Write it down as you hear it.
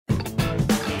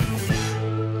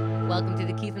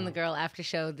the Girl After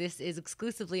Show. This is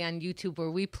exclusively on YouTube where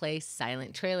we play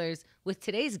silent trailers with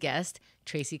today's guest,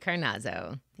 Tracey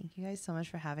Carnazzo. Thank you guys so much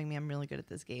for having me. I'm really good at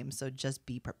this game, so just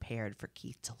be prepared for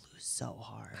Keith to lose so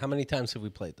hard. How many times have we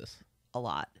played this? A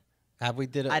lot. Have we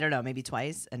did it? I don't know, maybe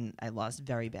twice, and I lost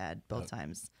very bad both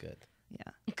times. Good.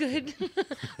 Yeah. Good.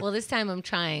 Well, this time I'm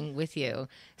trying with you.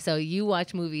 So you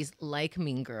watch movies like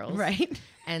Mean Girls. Right.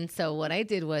 And so what I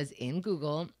did was in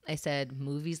Google, I said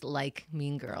movies like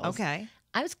Mean Girls. Okay.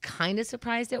 I was kind of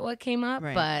surprised at what came up,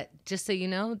 Right. but just so you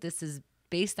know, this is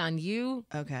based on you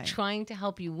trying to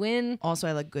help you win. Also,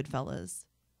 I like Goodfellas.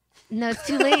 No, it's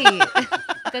too late.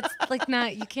 That's like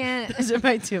not, you can't. Those are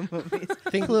my two movies.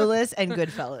 Clueless and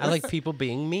Goodfellas. I like people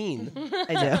being mean.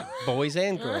 I do. Boys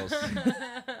and girls.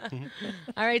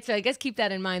 All right, so I guess keep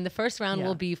that in mind. The first round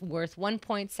will be worth 1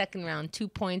 point, second round 2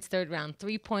 points, third round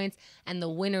 3 points, and the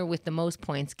winner with the most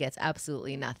points gets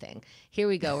absolutely nothing. Here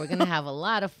we go. We're going to have a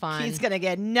lot of fun. He's going to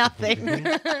get nothing.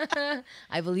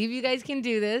 I believe you guys can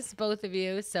do this, both of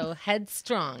you, so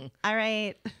headstrong. All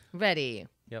right. Ready.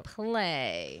 Yep.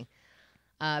 Play.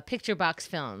 Picture Box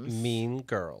Films. Mean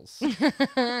Girls.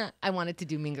 I wanted to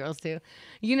do Mean Girls too.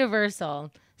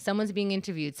 Universal. Someone's being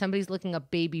interviewed. Somebody's looking up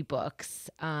baby books.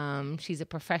 She's a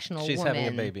professional woman. She's having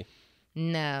a baby.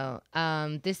 No.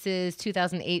 This is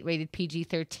 2008, rated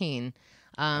PG-13.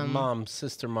 Mom,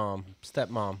 sister mom,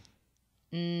 stepmom.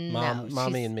 Mom,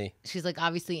 mommy and me. She's like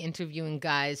obviously interviewing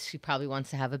guys. She probably wants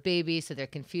to have a baby, so they're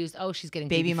confused. Oh, she's getting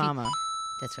Baby mama.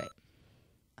 That's right.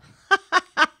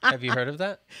 Have you heard of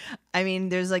that? I mean,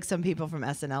 there's like some people from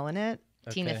SNL in it.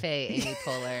 Okay. Tina Fey, Amy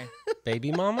Poehler.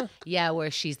 Baby mama? Yeah,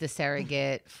 where she's the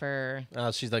surrogate for...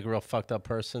 Oh, she's like a real fucked up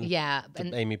person? Yeah.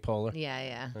 Amy Poehler?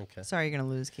 Yeah. Okay. Sorry, you're going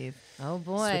to lose, Keith. Oh,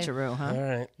 boy. Switcheroo, huh? All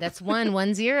right. That's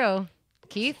 1-0.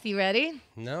 Keith, you ready?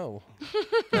 No.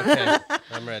 Okay,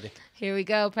 I'm ready. Here we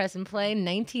go. Press and play.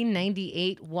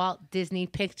 1998 Walt Disney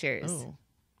Pictures. Ooh.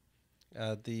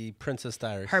 The Princess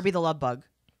Diaries. Herbie the Love Bug.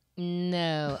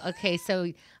 No. Okay,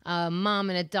 so mom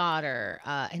and a daughter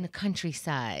in the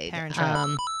countryside. Parent Trap.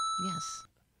 Yes.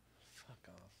 Fuck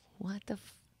off. What the?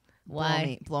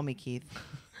 Why? Blow me, Keith.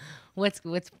 What's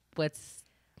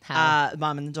how?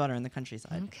 Mom and the daughter in the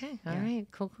countryside. Okay. All right.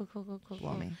 Cool.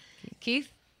 Blow me,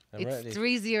 Keith, I'm it's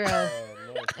ready. 3-0. Oh,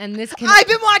 no. And this can. I've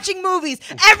been watching movies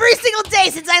every single day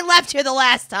since I left here the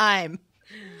last time.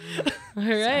 All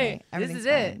right. This Everything's is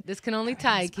fine. it. This can only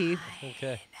tie, Keith.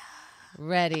 Okay.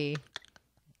 Ready,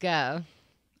 go.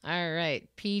 All right.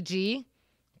 PG,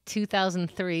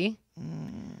 2003.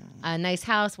 A nice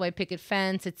house, white picket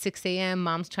fence at 6 a.m.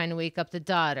 Mom's trying to wake up the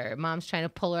daughter. Mom's trying to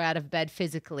pull her out of bed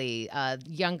physically.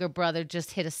 Younger brother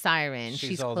just hit a siren.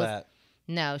 She's all that.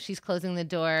 No, she's closing the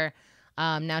door.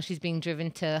 Now she's being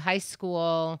driven to high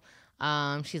school.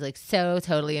 She's like so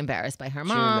totally embarrassed by her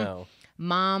mom. Juno.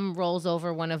 Mom rolls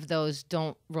over one of those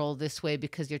don't roll this way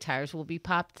because your tires will be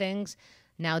popped things.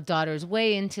 Now daughter's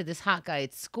way into this hot guy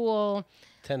at school.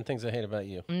 10 Things I Hate About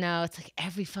You. No, it's like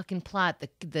every fucking plot.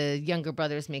 The younger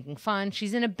brother is making fun.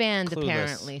 She's in a band, Clueless.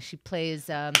 apparently. She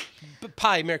plays...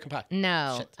 Pie, American Pie.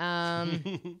 no.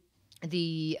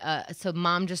 Shit. So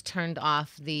mom just turned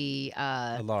off the...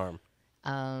 Alarm.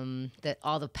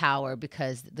 all the power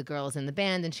because the girl is in the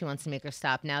band and she wants to make her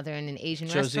stop. Now they're in an Asian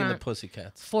Josie restaurant. and the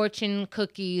Pussycats. Fortune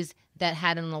cookies that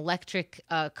had an electric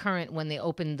current when they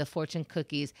opened the Fortune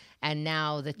cookies, and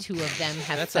now the two of them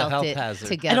have That's a felt health it hazard.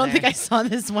 together. I don't think I saw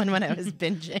this one when I was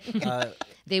binging.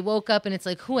 They woke up and it's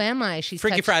like, who am I? She's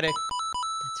Freaky touched- Friday.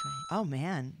 That's right. Oh,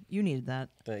 man. You needed that.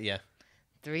 Yeah.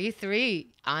 3-3.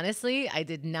 Honestly, I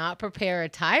did not prepare a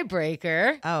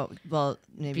tiebreaker Oh, well,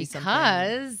 maybe something.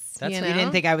 because That's you what know, You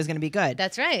didn't think I was going to be good.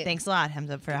 that's right. Thanks a lot,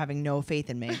 Hamza, for having no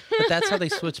faith in me. But that's how they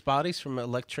switch bodies from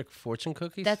electric fortune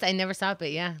cookies? That's I never saw it,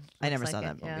 but yeah, I never looks saw like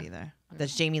that it, movie yeah. either.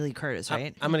 That's Jamie Lee Curtis,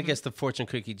 right? I'm going to guess the fortune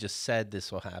cookie just said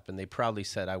this will happen. They probably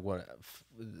said, I want,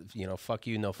 fuck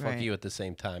you, no, fuck Right. you at the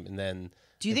same time. And then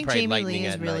Do you they think prayed Jamie lightning Lee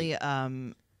is at really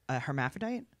night. a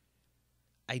hermaphrodite?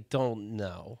 I don't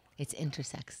know. It's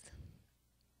intersexed.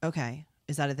 Okay.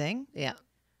 Is that a thing? Yeah,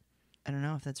 I don't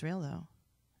know if that's real, though.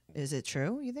 Is it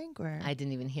true, you think? Or I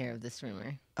didn't even hear of this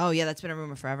rumor. Oh, yeah, that's been a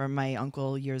rumor forever. My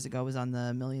uncle years ago was on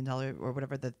the $1 Million or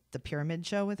whatever, the pyramid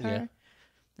show with her. Yeah.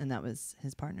 And that was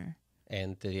his partner.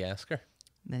 And did he ask her?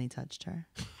 And then he touched her.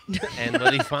 And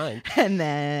what did he find? And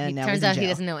then now Turns he's in out he jail.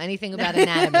 doesn't know anything about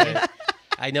anatomy.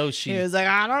 I know He was like,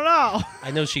 I don't know.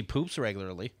 I know she poops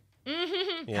regularly.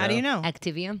 How do you know?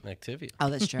 Activia. Activia. Oh,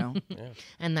 that's true.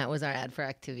 And that was our ad for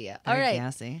Activia. All Very right,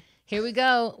 gassy. here we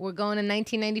go. We're going to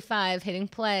 1995, hitting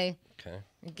play. Okay.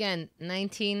 Again,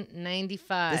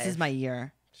 1995. This is my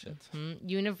year. Shit.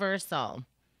 Universal.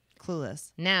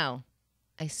 Clueless. Now,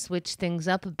 I switched things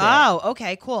up a bit. Oh,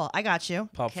 okay, cool. I got you.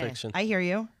 Pulp Okay. Fiction. I hear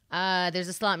you. There's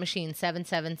a slot machine,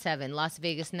 777, Las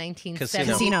Vegas,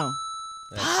 1970. Casino.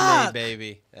 That's me,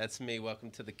 baby. That's me. Welcome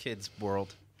to the kids'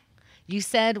 world. You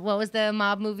said, what was the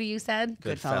mob movie you said?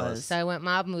 Goodfellas. So I went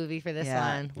mob movie for this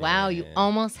Yeah. one. Wow, you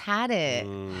almost had it.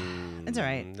 It's all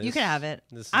right. You can have it.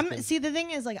 See, the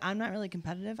thing is, like, I'm not really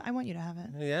competitive. I want you to have it.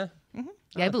 Yeah.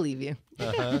 Yeah, I believe you.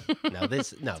 No,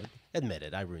 admit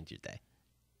it. I ruined your day.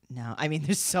 No, I mean,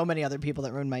 there's so many other people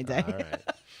that ruined my day. All right.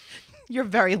 You're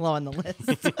very low on the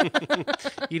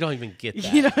list. You don't even get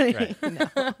that. You know what I Right. mean?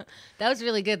 No. That was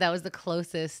really good. That was the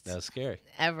closest That was scary.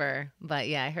 ever. But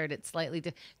yeah, I heard it slightly.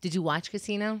 Did you watch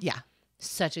Casino? Yeah.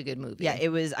 Such a good movie. Yeah,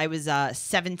 I was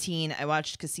 17. I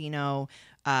watched Casino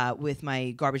with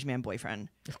my garbage man boyfriend.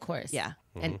 Of course. Yeah.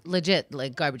 And legit,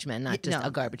 like garbage man, not just no.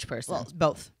 a garbage person. Well,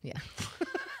 both. yeah.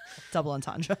 Double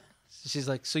entendre. She's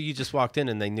like, so you just walked in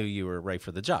and they knew you were right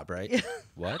for the job, right?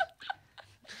 What?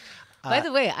 By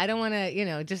the way, I don't want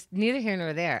to, just neither here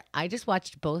nor there. I just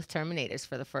watched both Terminators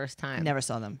for the first time. Never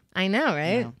saw them. I know,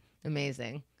 right? No.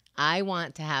 Amazing. I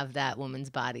want to have that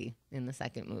woman's body in the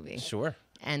second movie. Sure.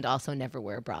 And also never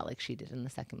wear a bra like she did in the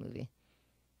second movie.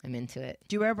 I'm into it.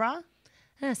 Do you wear a bra?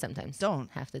 Sometimes. Don't.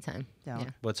 Half the time. Don't. Yeah.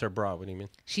 What's her bra? What do you mean?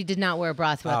 She did not wear a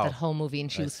bra throughout Oh, that whole movie,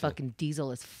 and she I was see. fucking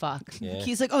diesel as fuck. Yeah.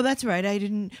 He's like, oh, that's right. I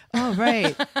didn't. Oh,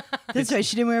 right. That's right.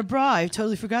 She didn't wear a bra. I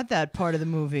totally forgot that part of the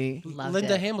movie. Loved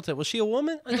Linda it. Hamilton. Was she a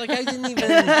woman? I was like, I didn't even.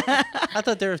 I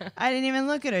thought I didn't even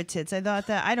look at her tits. I thought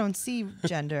that I don't see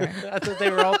gender. I thought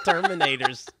they were all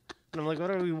Terminators. And I'm like,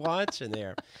 what are we watching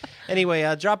there?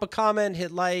 Anyway, drop a comment,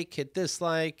 hit like, hit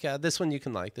dislike. This one you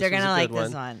can like. This They're was gonna a like good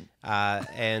this one.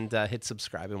 And hit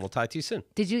subscribe, and we'll talk to you soon.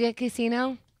 Did you get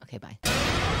Casino? Okay, bye.